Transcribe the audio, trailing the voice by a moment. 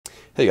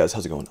Hey guys,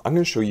 how's it going? I'm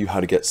going to show you how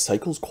to get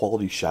cycles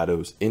quality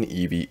shadows in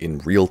EEVEE in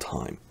real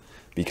time,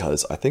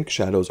 because I think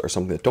shadows are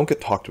something that don't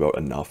get talked about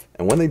enough,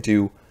 and when they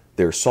do,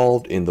 they're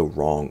solved in the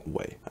wrong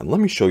way. And let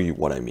me show you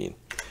what I mean.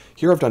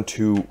 Here I've done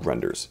two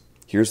renders.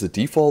 Here's the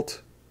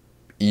default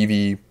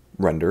EEVEE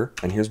render,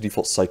 and here's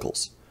default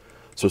cycles.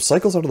 So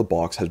cycles out of the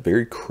box has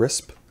very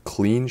crisp,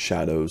 clean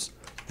shadows,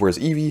 whereas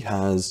EEVEE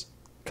has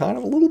kind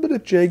of a little bit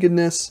of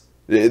jaggedness.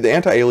 The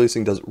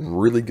anti-aliasing does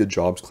really good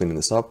jobs cleaning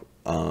this up.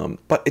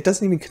 But it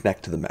doesn't even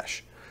connect to the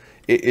mesh.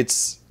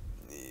 It's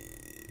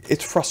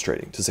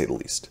frustrating, to say the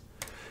least.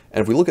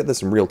 And if we look at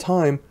this in real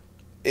time,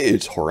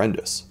 it's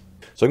horrendous.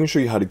 So I'm going to show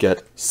you how to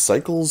get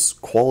cycles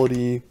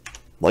quality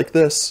like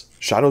this,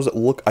 shadows that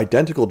look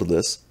identical to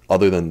this,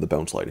 other than the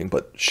bounce lighting,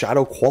 but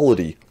shadow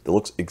quality that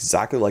looks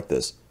exactly like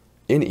this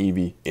in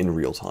EEVEE in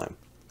real time.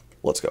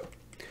 Let's go.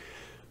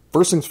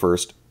 First things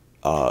first,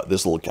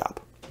 this little gap.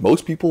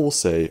 Most people will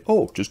say,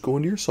 oh, just go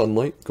into your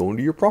sunlight, go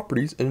into your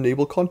properties, and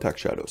enable contact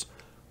shadows.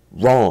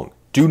 Wrong.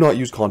 Do not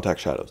use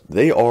contact shadows.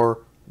 They are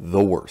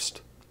the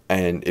worst.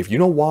 And if you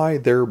know why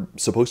they're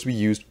supposed to be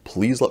used,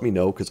 please let me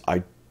know, because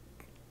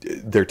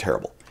they're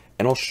terrible.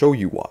 And I'll show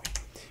you why.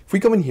 If we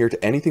come in here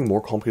to anything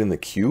more complicated than the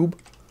cube,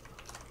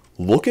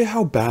 look at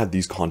how bad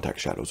these contact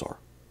shadows are.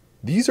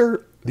 These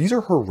are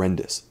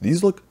horrendous.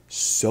 These look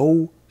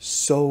so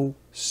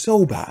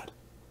bad.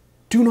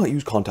 Do not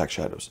use contact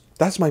shadows.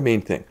 That's my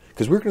main thing,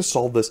 because we're going to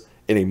solve this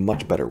in a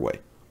much better way.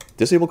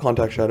 Disable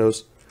contact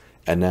shadows,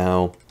 and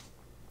now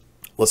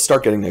let's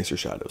start getting nicer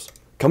shadows.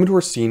 Come into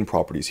our scene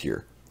properties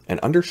here, and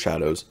under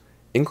shadows,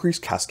 increase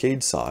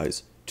cascade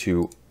size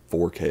to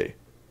 4K.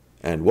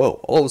 And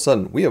whoa, all of a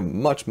sudden, we have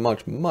much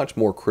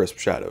more crisp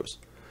shadows.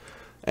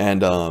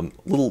 And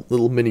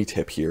little mini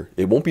tip here,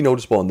 it won't be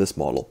noticeable on this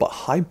model, but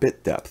high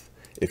bit depth,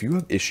 if you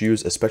have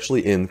issues,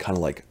 especially in kind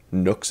of like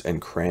nooks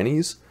and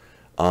crannies,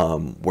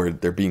 where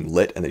they're being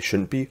lit and they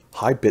shouldn't be,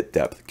 high bit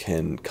depth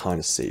can kind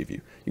of save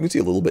you. You can see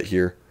a little bit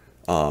here.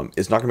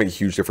 It's not going to make a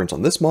huge difference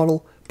on this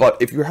model, but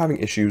if you're having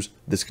issues,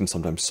 this can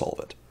sometimes solve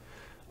it.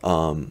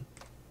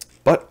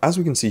 But as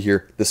we can see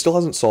here, this still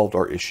hasn't solved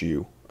our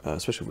issue,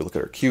 especially if we look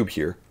at our cube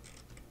here.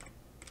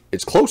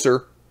 It's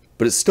closer,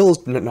 but it still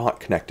is not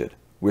connected.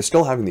 We're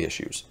still having the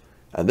issues.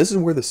 And this is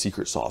where the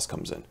secret sauce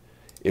comes in.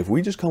 If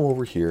we just come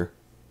over here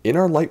in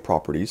our light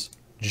properties,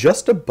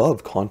 just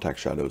above contact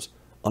shadows,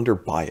 under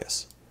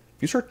bias,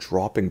 if you start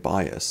dropping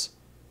bias,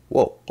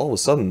 whoa, all of a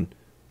sudden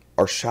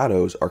our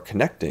shadows are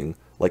connecting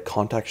like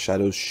contact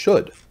shadows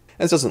should. And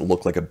this doesn't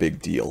look like a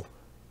big deal,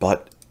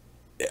 but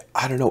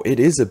I don't know, it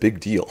is a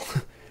big deal.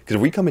 Because if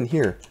we come in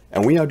here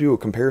and we now do a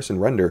comparison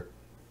render,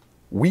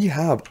 we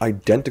have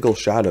identical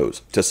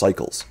shadows to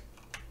cycles.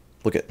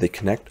 Look at, they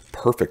connect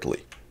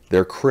perfectly.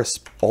 They're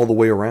crisp all the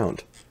way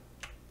around.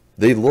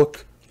 They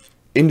look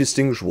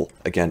indistinguishable,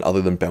 again,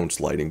 other than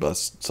bounce lighting, but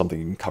that's something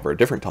you can cover a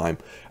different time.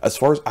 As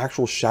far as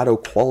actual shadow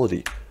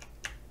quality,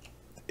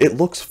 it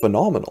looks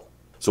phenomenal.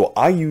 So what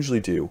I usually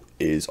do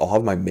is I'll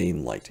have my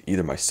main light,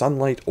 either my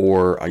sunlight,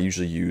 or I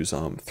usually use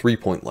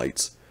 3-point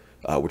lights,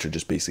 which are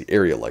just basically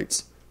area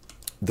lights.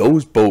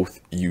 Those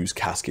both use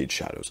cascade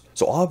shadows.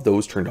 So I'll have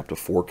those turned up to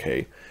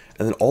 4K,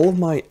 and then all of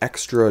my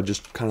extra,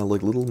 just kind of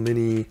like little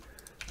mini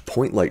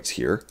point lights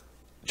here,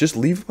 just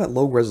leave them at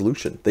low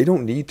resolution. They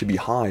don't need to be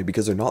high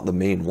because they're not the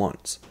main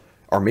ones.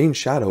 Our main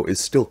shadow is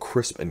still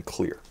crisp and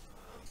clear.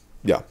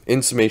 Yeah,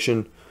 in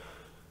summation,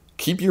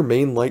 keep your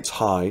main lights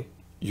high,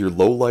 your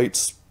low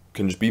lights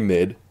can just be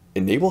mid,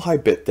 enable high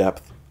bit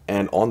depth,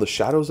 and on the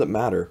shadows that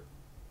matter,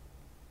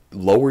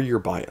 lower your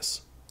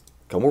bias.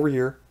 Come over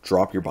here,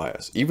 drop your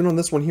bias. Even on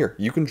this one here,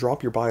 you can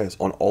drop your bias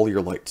on all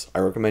your lights. I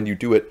recommend you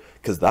do it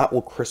because that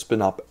will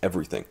crispen up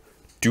everything.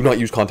 Do not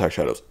use contact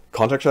shadows.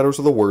 Contact shadows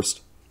are the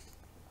worst.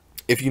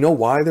 If you know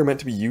why they're meant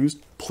to be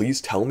used,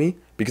 please tell me,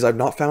 because I've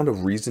not found a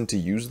reason to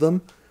use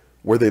them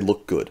where they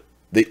look good.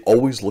 They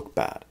always look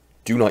bad.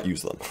 Do not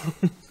use them.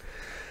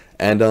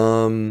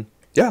 And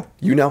yeah,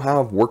 you now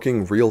have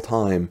working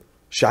real-time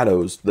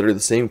shadows that are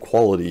the same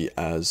quality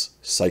as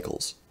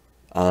cycles.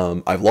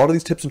 I have a lot of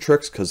these tips and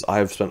tricks because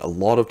I've spent a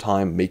lot of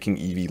time making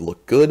EEVEE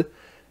look good.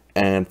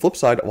 And flip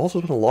side, I've also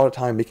spent a lot of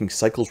time making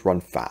cycles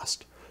run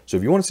fast. So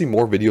if you want to see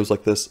more videos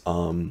like this,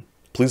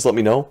 please let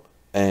me know.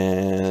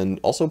 And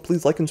also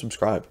please like and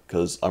subscribe,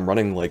 because I'm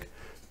running like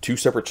 2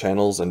 separate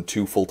channels and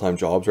 2 full-time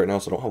jobs right now,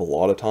 so I don't have a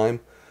lot of time.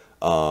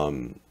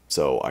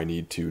 So I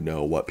need to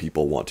know what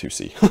people want to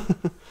see.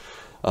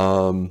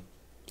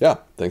 Yeah,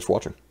 thanks for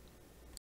watching.